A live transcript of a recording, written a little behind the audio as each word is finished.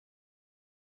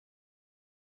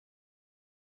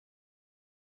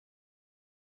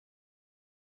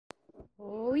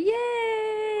Oh,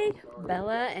 yay!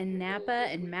 Bella and Napa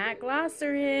and Matt Gloss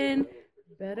are in.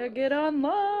 Better get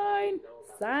online.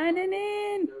 Signing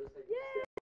in. Yay!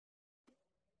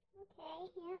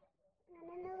 Okay, yeah.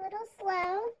 Running a little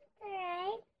slow. It's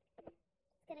alright. Just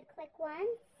gonna click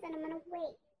once and I'm gonna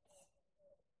wait.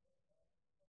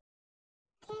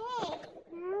 Okay,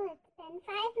 well, it's been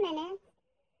 5 minutes.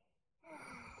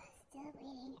 Still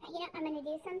waiting. I'm gonna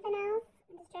do something else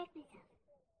and distract myself.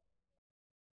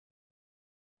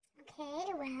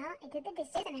 Okay, well, I did the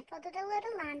dishes and I folded a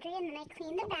little laundry and then I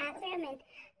cleaned the bathroom and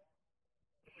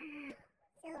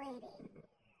still waiting.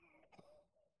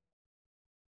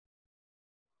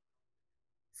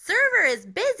 Server is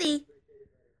busy.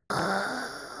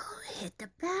 Hit the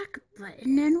back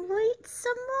button and wait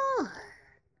some more.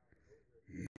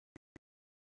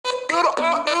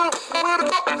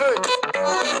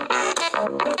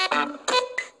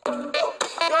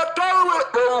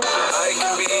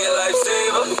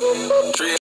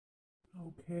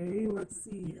 Okay, let's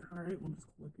see here. All right, we'll just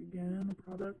click again.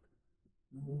 Product.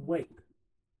 Wait.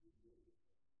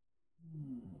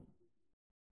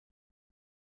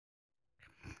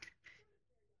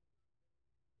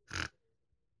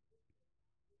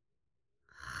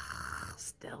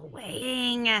 Still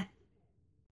waiting.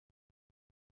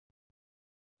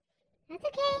 That's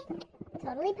okay.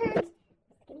 Totally pumped.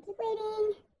 Just gonna keep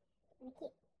waiting. Gonna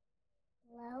keep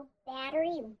low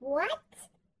battery. What?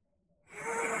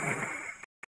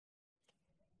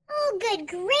 Oh, good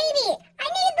gravy! I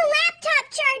need the laptop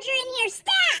charger in here,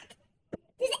 stat!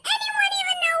 Does anyone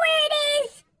even know where it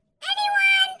is?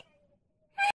 Anyone?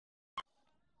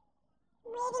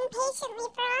 Waiting patiently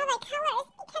for all the colors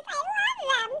because I love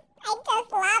them. I just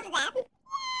love them.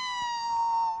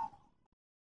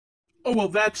 Oh, well,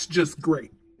 that's just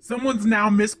great. Someone's now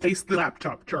misplaced the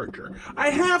laptop charger. I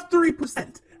have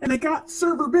 3%, and I got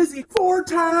server busy 4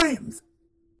 times.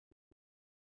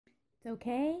 It's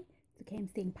okay. It's okay. I'm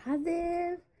staying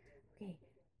positive. Okay.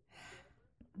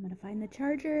 I'm going to find the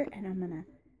charger and and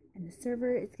the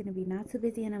server is going to be not so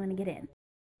busy and I'm going to get in.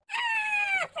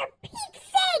 Ah, for Pete's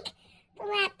sake! The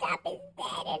laptop is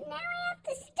dead and now I have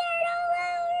to start all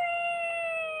over!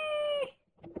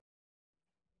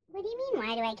 What do you mean,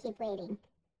 why do I keep waiting?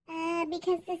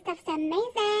 Because this stuff's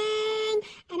amazing!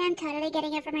 And I'm totally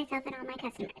getting it for myself and all my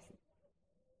customers.